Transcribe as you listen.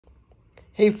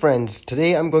Hey friends,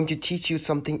 today I'm going to teach you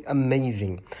something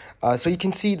amazing. So you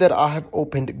can see that I have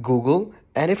opened Google,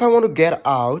 and if I want to get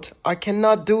out, I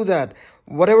cannot do that.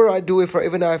 Whatever I do,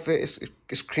 even if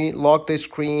I lock the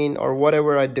screen or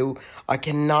whatever I do, I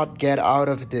cannot get out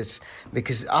of this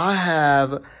because I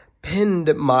have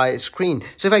pinned my screen.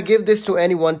 So if I give this to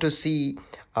anyone to see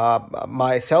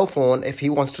my cell phone, if he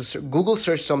wants to Google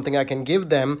search something, I can give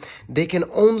them. They can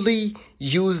only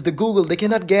use the Google. They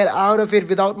cannot get out of it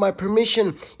without my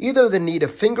permission. Either they need a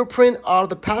fingerprint or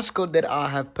the passcode that I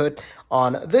have put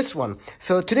on this one.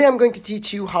 So today I'm going to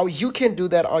teach you how you can do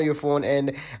that on your phone.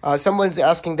 And someone's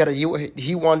asking that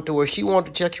he want to or she want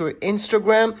to check your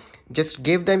Instagram. Just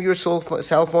give them your cell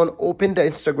phone, open the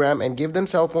Instagram and give them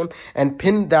cell phone and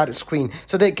pin that screen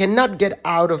so they cannot get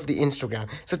out of the Instagram.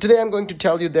 So today I'm going to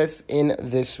tell you this in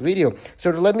this video. So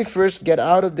let me first get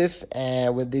out of this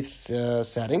with this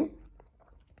setting.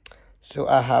 So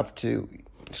I have to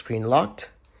screen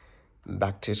locked,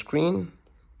 back to screen.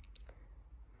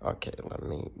 Okay,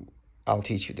 I'll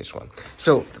teach you this one.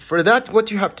 So for that, what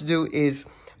you have to do is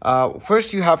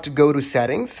first you have to go to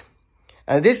settings,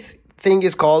 and this thing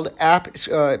is called app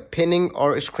pinning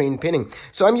or screen pinning.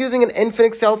 So I'm using an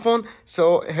Infinix cell phone,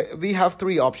 so we have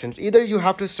three options. Either you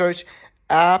have to search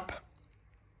app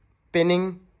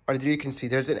pinning, or you can see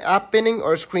there's an app pinning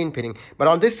or screen pinning, but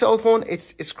on this cell phone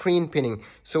it's screen pinning.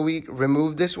 So we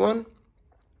remove this one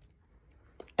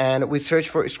and we search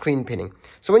for screen pinning.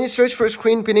 So when you search for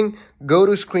screen pinning, go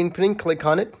to screen pinning, click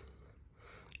on it,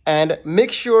 and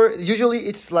make sure, usually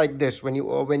it's like this when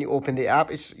you open the app,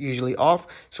 it's usually off.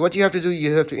 So what you have to do,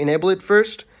 you have to enable it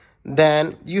first,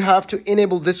 then you have to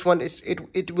enable this one.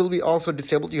 It will be also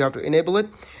disabled. You have to enable it,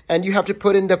 and you have to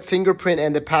put in the fingerprint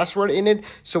and the password in it,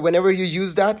 so whenever you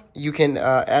use that, you can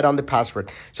add on the password.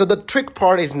 So the trick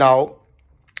part is now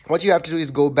what you have to do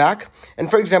is go back, and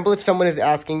for example, if someone is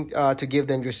asking to give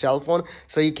them your cell phone,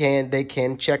 so they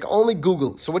can check only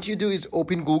Google. So what you do is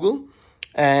open Google.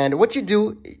 And what you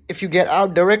do, if you get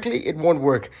out directly, it won't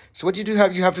work. So what you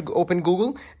have to open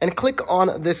Google and click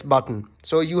on this button.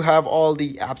 So you have all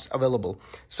the apps available.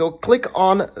 So click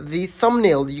on the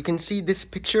thumbnail. You can see this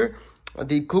picture,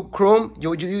 the Chrome.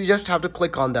 You just have to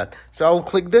click on that. So I'll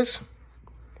click this.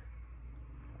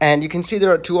 And you can see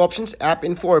there are two options, app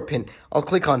info or pin. I'll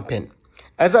click on pin.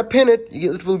 As I pin it,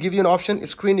 it will give you an option,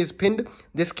 screen is pinned.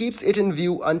 This keeps it in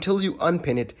view until you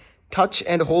unpin it. Touch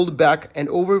and hold back and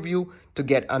overview to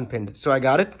get unpinned. So I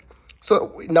got it.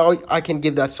 So now I can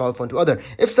give that cell phone to other.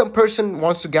 If some person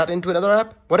wants to get into another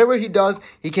app, whatever he does,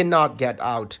 he cannot get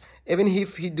out. Even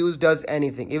if he does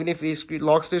anything, even if he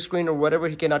locks the screen or whatever,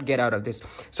 he cannot get out of this.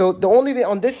 So the only way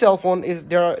on this cell phone is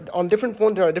on different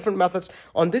phones, there are different methods.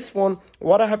 On this phone,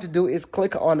 what I have to do is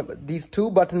click on these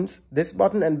two buttons, this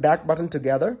button and back button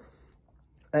together,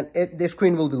 and the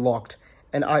screen will be locked.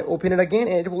 And I open it again,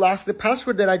 and it will ask the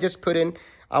password that I just put in.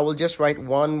 I will just write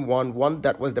 111.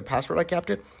 That was the password I kept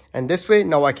it. And this way,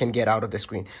 now I can get out of the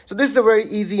screen. So this is a very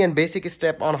easy and basic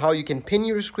step on how you can pin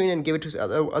your screen and give it to the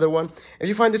other one. If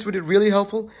you find this video really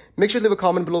helpful, make sure to leave a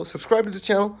comment below. Subscribe to this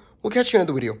channel. We'll catch you in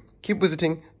another video. Keep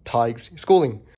visiting Tigez Schooling.